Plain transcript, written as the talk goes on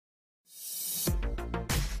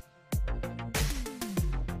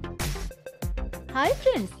Hi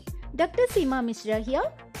friends, Dr. Seema Mishra here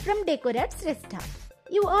from Decorat Srestha.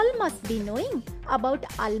 You all must be knowing about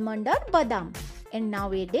almond or badam, and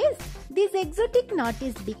nowadays this exotic nut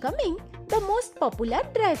is becoming the most popular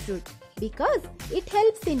dry fruit because it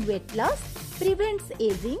helps in weight loss, prevents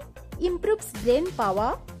aging, improves brain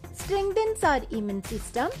power, strengthens our immune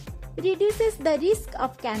system, reduces the risk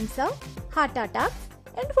of cancer, heart attacks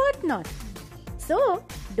and whatnot. So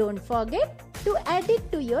don't forget to add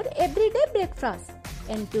it to your everyday breakfast,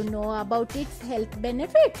 and to know about its health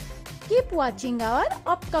benefits, keep watching our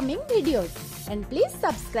upcoming videos and please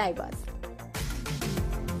subscribe us.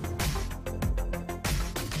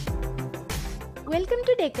 Welcome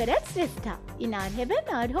to Decorat Srestha. In our heaven,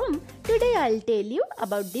 our home, today I'll tell you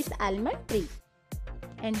about this almond tree.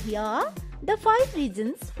 And here are the 5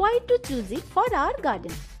 reasons why to choose it for our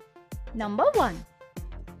garden. Number 1.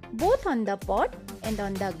 Both on the pot and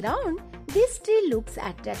on the ground, this tree looks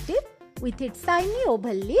attractive with its shiny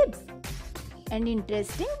oval leaves and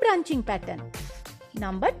interesting branching pattern.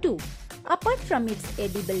 Number 2. Apart from its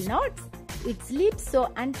edible nuts, its leaves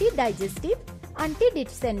show anti-digestive,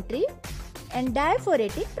 anti-dysentery and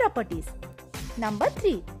diaphoretic properties. Number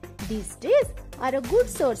 3. These trees are a good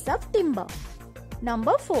source of timber.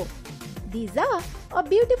 Number 4. These are a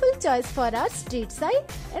beautiful choice for our street side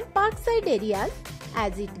and park side areas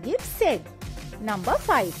as it gives shade. Number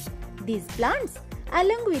 5. These plants,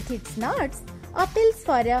 along with its nuts, appeals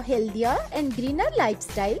for a healthier and greener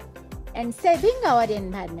lifestyle and saving our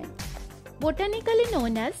environment. Botanically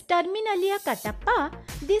known as Terninalia Catappa,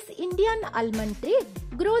 this Indian almond tree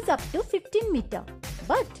grows up to 15 meters,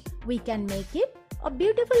 but we can make it a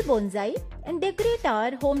beautiful bonsai and decorate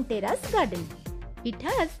our home terrace garden. It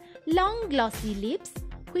has long glossy leaves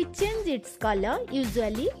which change its color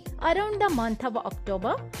usually around the month of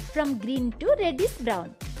October from green to reddish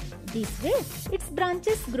brown. This way, its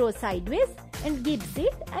branches grow sideways and gives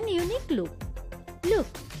it an unique look. Look,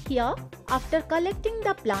 here, after collecting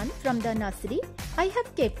the plant from the nursery, I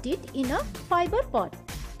have kept it in a fiber pot.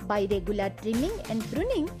 By regular trimming and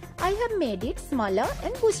pruning, I have made it smaller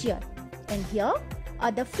and bushier. And here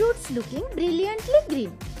are the fruits looking brilliantly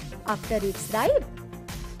green. After it's ripe,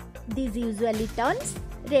 this usually turns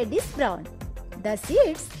reddish brown. The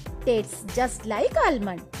seeds taste just like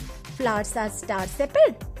almond. Flowers are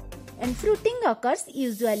star-shaped and fruiting occurs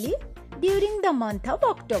usually during the month of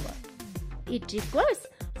October. It requires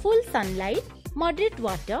full sunlight, moderate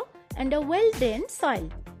water and a well-drained soil.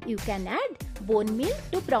 You can add bone meal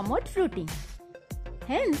to promote fruiting.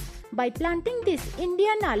 Hence, by planting this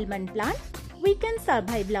Indian almond plant, we can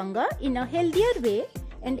survive longer in a healthier way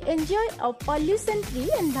and enjoy a pollution-free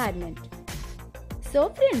environment. So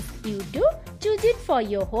friends, you too choose it for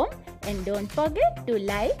your home and don't forget to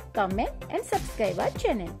like, comment and subscribe our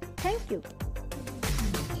channel. Thank you.